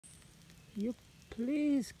You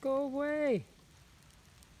please go away.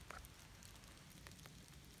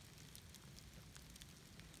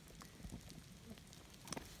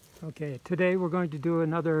 Okay, today we're going to do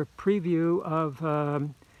another preview of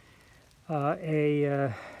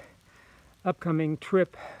a upcoming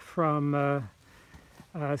trip from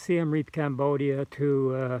Siem Reap, Cambodia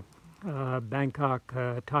to Bangkok,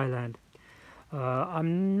 Thailand.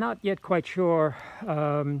 I'm not yet quite sure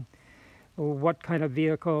what kind of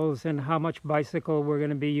vehicles and how much bicycle we're going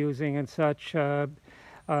to be using and such. I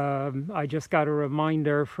just got a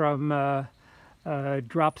reminder from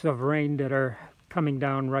drops of rain that are coming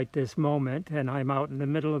down right this moment, and I'm out in the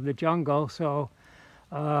middle of the jungle, so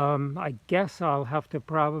I guess I'll have to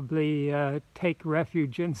probably take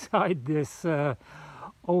refuge inside this over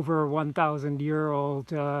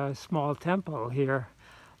 1,000-year-old small temple here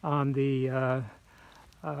on the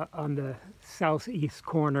southeast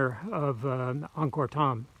corner of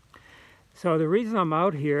Angkor. So the reason I'm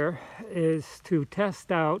out here is to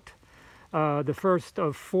test out the first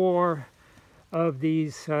of 4 of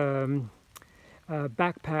these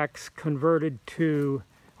backpacks converted to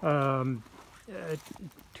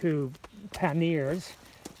panniers.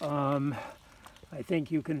 I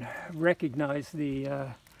think you can recognize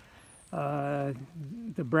the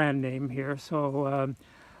brand name here. So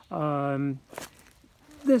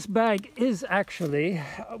this bag is actually,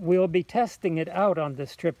 we'll be testing it out on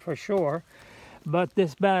this trip for sure, but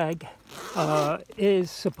this bag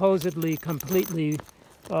is supposedly completely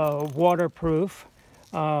waterproof.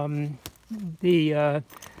 The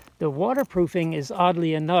waterproofing is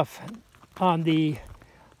oddly enough on the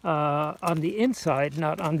inside,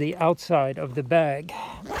 not on the outside of the bag.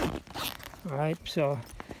 All right, so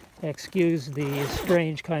excuse the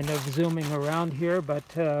strange kind of zooming around here, but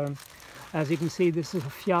as you can see, this is a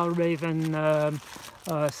Fjallraven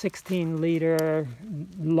 16-liter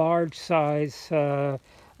large size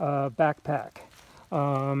backpack,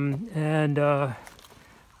 and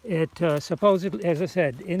it supposedly, as I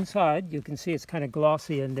said, inside you can see it's kind of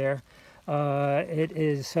glossy in there. It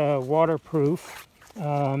is waterproof,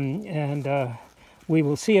 and we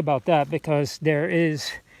will see about that because there is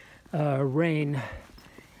rain.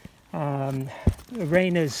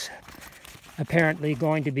 Rain is apparently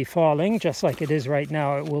going to be falling, just like it is right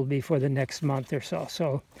now. It will be for the next month or so.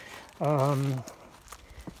 So,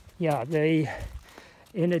 yeah,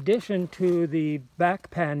 in addition to the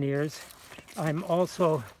back panniers, I'm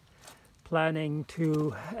also planning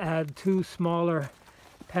to add 2 smaller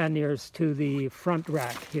panniers to the front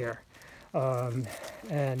rack here. And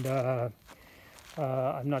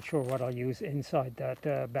I'm not sure what I'll use inside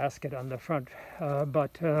that basket on the front,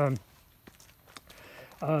 but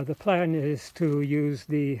the plan is to use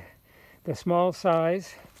the small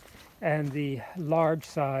size and the large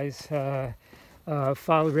size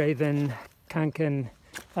Fjallraven Kanken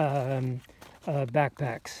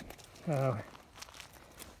backpacks.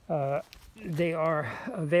 They are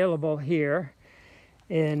available here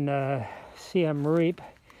in Siem Reap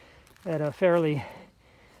at a fairly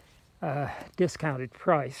discounted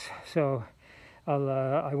price, so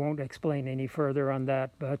I won't explain any further on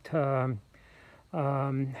that, but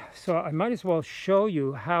so I might as well show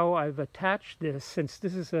you how I've attached this, since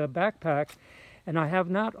this is a backpack and I have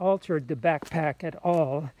not altered the backpack at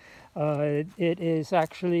all. It is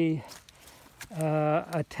actually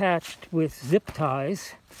attached with zip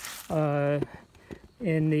ties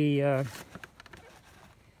in the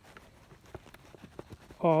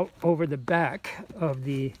all over the back of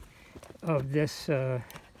this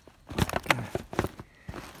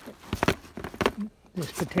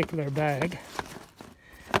this particular bag,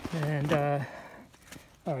 and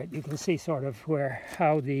all right, you can see sort of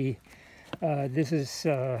how the this is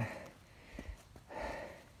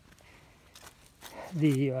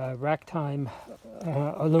the rack time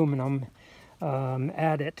aluminum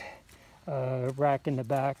added rack in the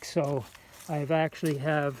back. So I've actually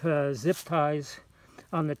have zip ties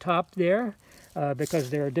on the top there because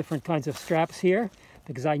there are different kinds of straps here,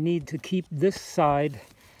 because I need to keep this side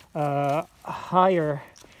higher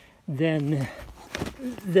than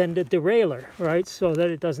the derailleur, right, so that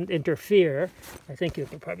it doesn't interfere. I think you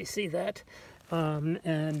can probably see that. Then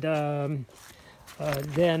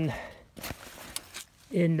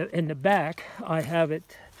in the back, I have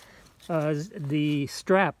it the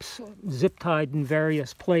straps zip tied in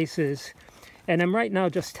various places, and I'm right now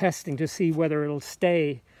just testing to see whether it'll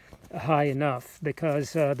stay high enough,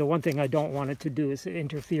 because the one thing I don't want it to do is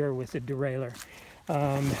interfere with the derailleur.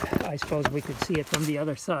 I suppose we could see it from the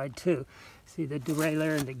other side too. See, the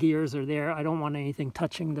derailleur and the gears are there. I don't want anything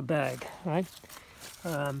touching the bag, right?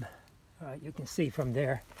 All right, you can see from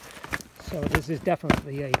there. So this is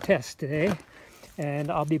definitely a test day, and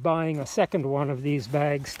I'll be buying a second one of these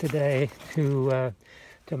bags today to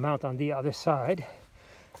mount on the other side.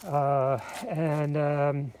 In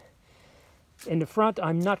the front,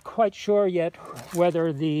 I'm not quite sure yet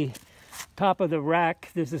whether the top of the rack,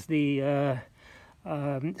 this is the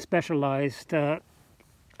specialized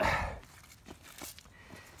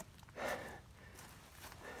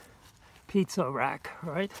pizza rack,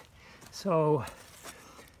 right? So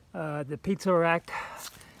the pizza rack,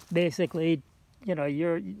 basically, you know,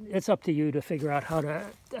 it's up to you to figure out how to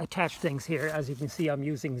attach things here. As you can see, I'm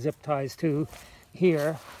using zip ties too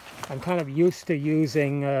here. I'm kind of used to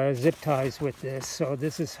using zip ties with this, so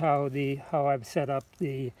this is how I've set up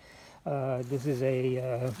the. This is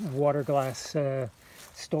a water glass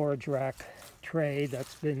storage rack tray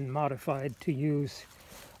that's been modified to use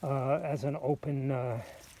as an open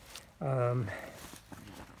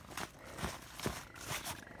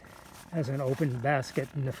basket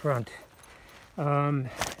in the front.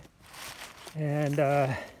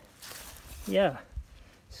 Yeah,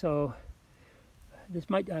 so this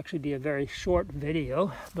might actually be a very short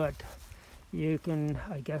video, but you can,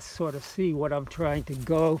 I guess, sort of see what I'm trying to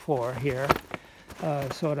go for here.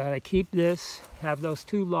 So that I keep this, have those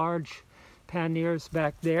two large panniers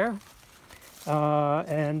back there,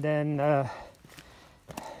 and then,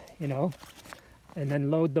 you know, and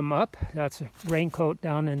then load them up. That's a raincoat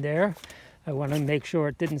down in there. I want to make sure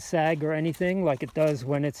it didn't sag or anything like it does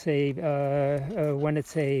when it's a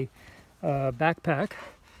backpack.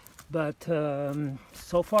 But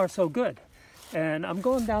so far so good. And I'm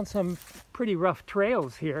going down some pretty rough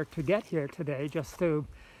trails here to get here today, just to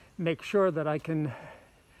make sure that I can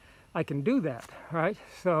do that, right?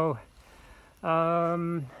 So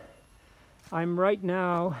I'm right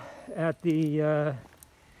now at the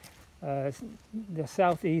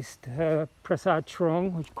southeast Prasad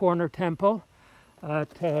Trong, which corner temple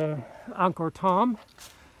at Angkor Thom.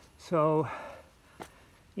 So,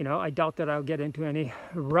 you know, I doubt that I'll get into any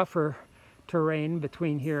rougher terrain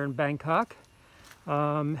between here and Bangkok.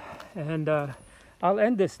 I'll end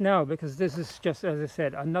this now because this is just, as I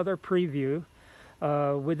said, another preview.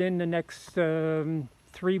 Within the next 3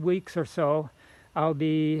 weeks or so, I'll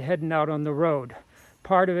be heading out on the road.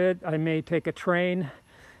 Part of it, I may take a train,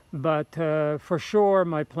 but for sure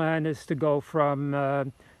my plan is to go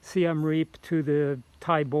from Siem Reap to the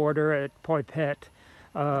Thai border at Poi Phet,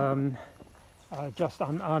 just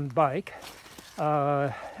on bike.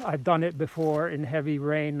 I've done it before in heavy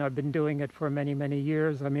rain. I've been doing it for many, many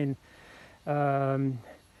years. I mean,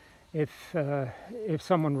 if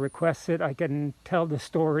someone requests it, I can tell the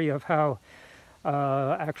story of how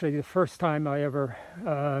actually the first time I ever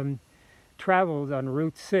traveled on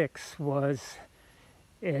Route 6 was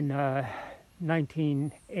in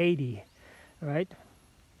 1980, right?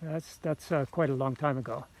 That's quite a long time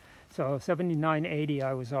ago. So 79, 80,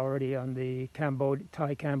 I was already on the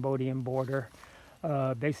Thai-Cambodian border,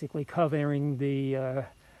 basically covering the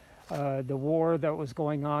war that was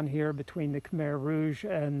going on here between the Khmer Rouge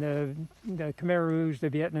and the Khmer Rouge, the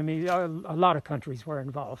Vietnamese. A lot of countries were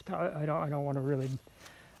involved. I don't want to really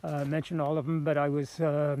mention all of them, but I was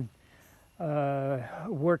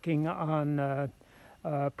working on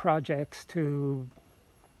projects to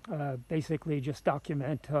basically just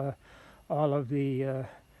document all of the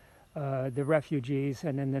refugees,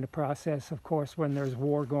 and then in the process, of course, when there's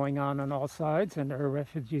war going on all sides and there are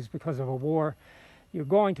refugees because of a war, you're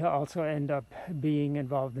going to also end up being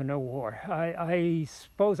involved in a war. I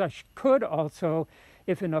suppose I could also,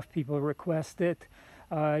 if enough people request it,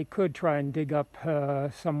 I could try and dig up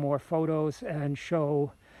some more photos and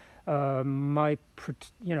show some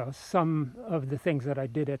of the things that I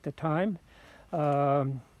did at the time,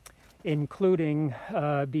 including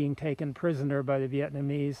being taken prisoner by the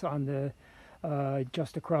Vietnamese on the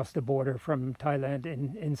just across the border from Thailand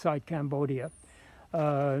inside Cambodia.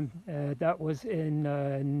 That was in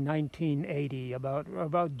 1980,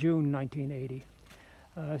 about June 1980.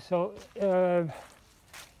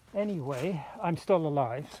 Anyway, I'm still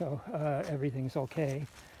alive, so everything's okay.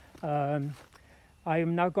 I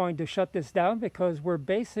am now going to shut this down because we're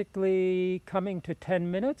basically coming to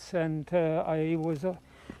 10 minutes, and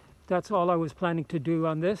that's all I was planning to do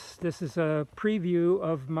on this. This is a preview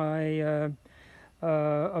of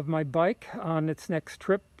my bike on its next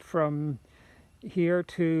trip from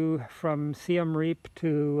Siem Reap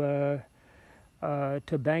to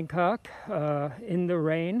Bangkok in the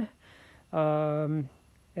rain.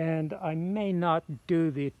 And I may not do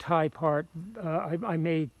the Thai part. I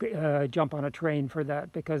may jump on a train for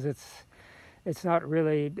that because it's not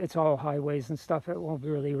really, it's all highways and stuff. It won't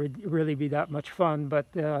really be that much fun. But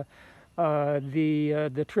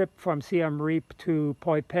The trip from Siem Reap to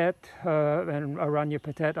Poi Phet and Aranya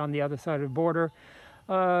Patet on the other side of the border,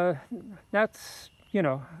 that's, you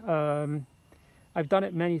know, I've done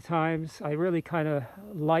it many times. I really kind of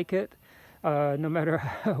like it, no matter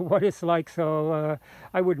what it's like. So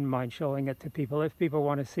I wouldn't mind showing it to people. If people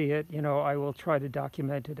want to see it, you know, I will try to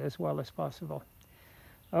document it as well as possible.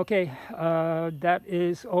 Okay, that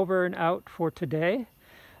is over and out for today.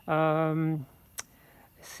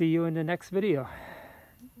 See you in the next video.